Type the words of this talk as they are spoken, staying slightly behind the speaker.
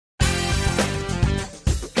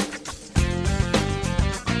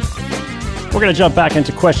We're going to jump back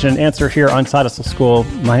into question and answer here on Side Hustle School.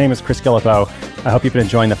 My name is Chris Guillebeau. I hope you've been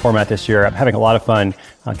enjoying the format this year. I'm having a lot of fun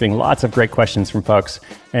getting lots of great questions from folks.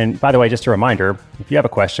 And by the way, just a reminder, if you have a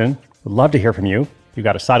question, we'd love to hear from you. If you've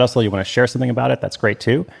got a side hustle, you want to share something about it, that's great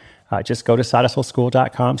too. Just go to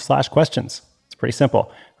sidehustleschool.com/questions. It's pretty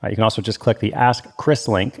simple. You can also just click the Ask Chris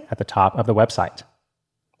link at the top of the website.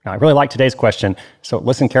 Now, I really like today's question, so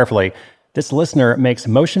listen carefully. This listener makes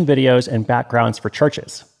motion videos and backgrounds for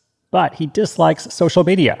churches, but he dislikes social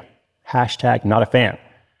media. #not a fan.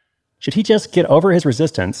 Should he just get over his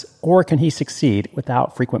resistance, or can he succeed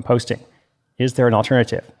without frequent posting? Is there an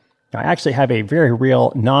alternative? Now, I actually have a very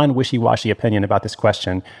real, non-wishy-washy opinion about this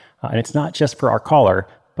question, and it's not just for our caller,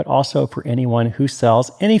 but also for anyone who sells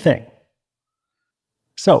anything.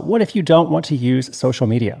 So, what if you don't want to use social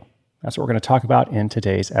media? That's what we're going to talk about in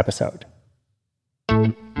today's episode.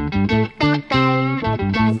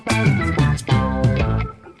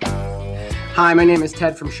 Hi, my name is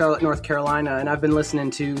Ted from Charlotte, North Carolina, and I've been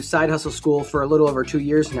listening to Side Hustle School for a little over 2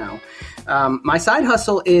 years now. My side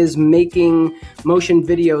hustle is making motion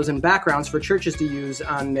videos and backgrounds for churches to use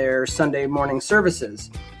on their Sunday morning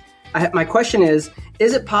services. My question is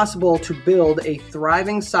it possible to build a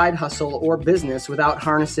thriving side hustle or business without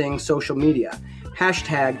harnessing social media?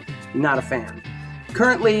 #not a fan.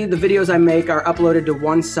 Currently, the videos I make are uploaded to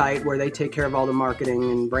one site where they take care of all the marketing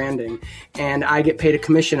and branding, and I get paid a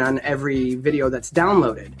commission on every video that's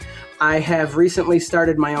downloaded. I have recently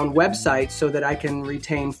started my own website so that I can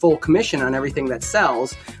retain full commission on everything that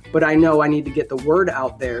sells, but I know I need to get the word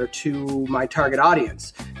out there to my target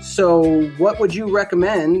audience. So what would you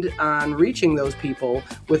recommend on reaching those people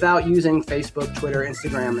without using Facebook, Twitter,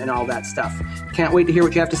 Instagram, and all that stuff? Can't wait to hear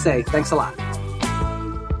what you have to say. Thanks a lot.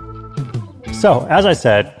 So, as I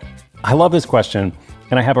said, I love this question,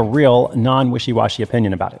 and I have a real non-wishy-washy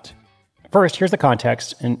opinion about it. First, here's the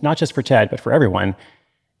context, and not just for Ted, but for everyone.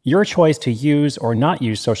 Your choice to use or not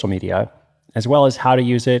use social media, as well as how to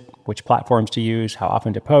use it, which platforms to use, how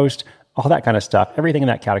often to post, all that kind of stuff, everything in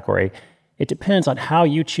that category, it depends on how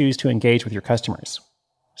you choose to engage with your customers.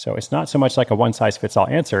 So it's not so much like a one-size-fits-all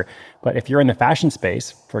answer, but if you're in the fashion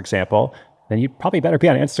space, for example, then you'd probably better be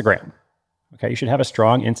on Instagram. Okay, you should have a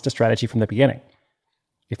strong Insta strategy from the beginning.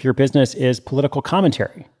 If your business is political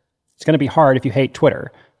commentary, it's going to be hard if you hate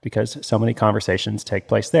Twitter because so many conversations take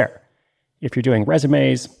place there. If you're doing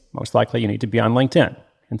resumes, most likely you need to be on LinkedIn,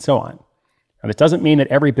 and so on. Now, this doesn't mean that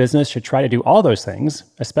every business should try to do all those things,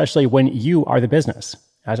 especially when you are the business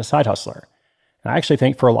as a side hustler. And I actually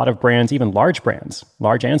think for a lot of brands, even large brands,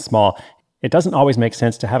 large and small, it doesn't always make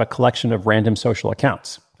sense to have a collection of random social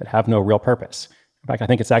accounts that have no real purpose. In fact, I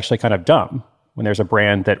think it's actually kind of dumb when there's a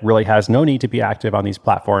brand that really has no need to be active on these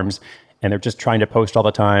platforms and they're just trying to post all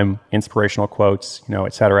the time, inspirational quotes,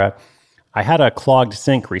 et cetera. I had a clogged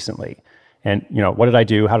sink recently. And, what did I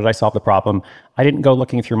do? How did I solve the problem? I didn't go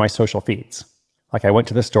looking through my social feeds. Like I went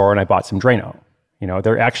to the store and I bought some Drano.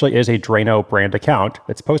 There actually is a Drano brand account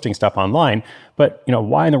that's posting stuff online, but,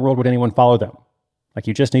 why in the world would anyone follow them? Like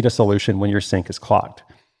you just need a solution when your sink is clogged.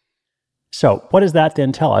 So what does that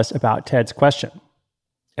then tell us about Ted's question?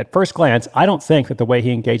 At first glance, I don't think that the way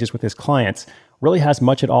he engages with his clients really has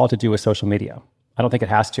much at all to do with social media. I don't think it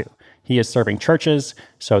has to. He is serving churches,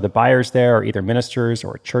 so the buyers there are either ministers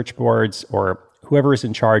or church boards or whoever is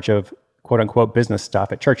in charge of quote-unquote business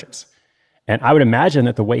stuff at churches. And I would imagine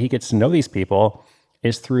that the way he gets to know these people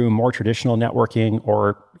is through more traditional networking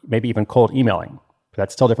or maybe even cold emailing. But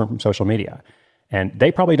that's still different from social media. And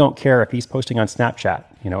they probably don't care if he's posting on Snapchat,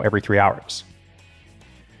 every 3 hours.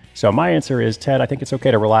 So my answer is, Ted, I think it's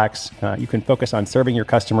okay to relax. You can focus on serving your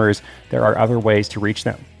customers. There are other ways to reach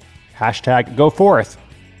them. #go forth.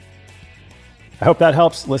 I hope that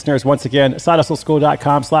helps. Listeners, once again,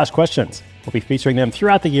 sidehustleschool.com/questions. We'll be featuring them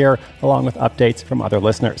throughout the year, along with updates from other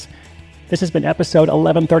listeners. This has been episode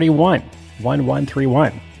 1131,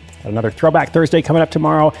 1131. Got another Throwback Thursday coming up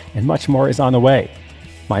tomorrow, and much more is on the way.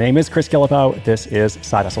 My name is Chris Guillebeau. This is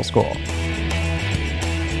Side Hustle School.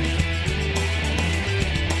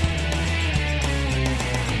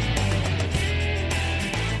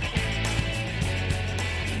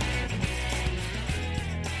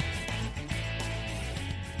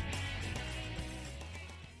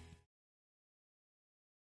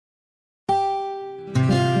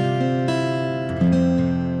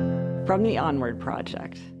 From the Onward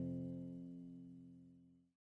Project.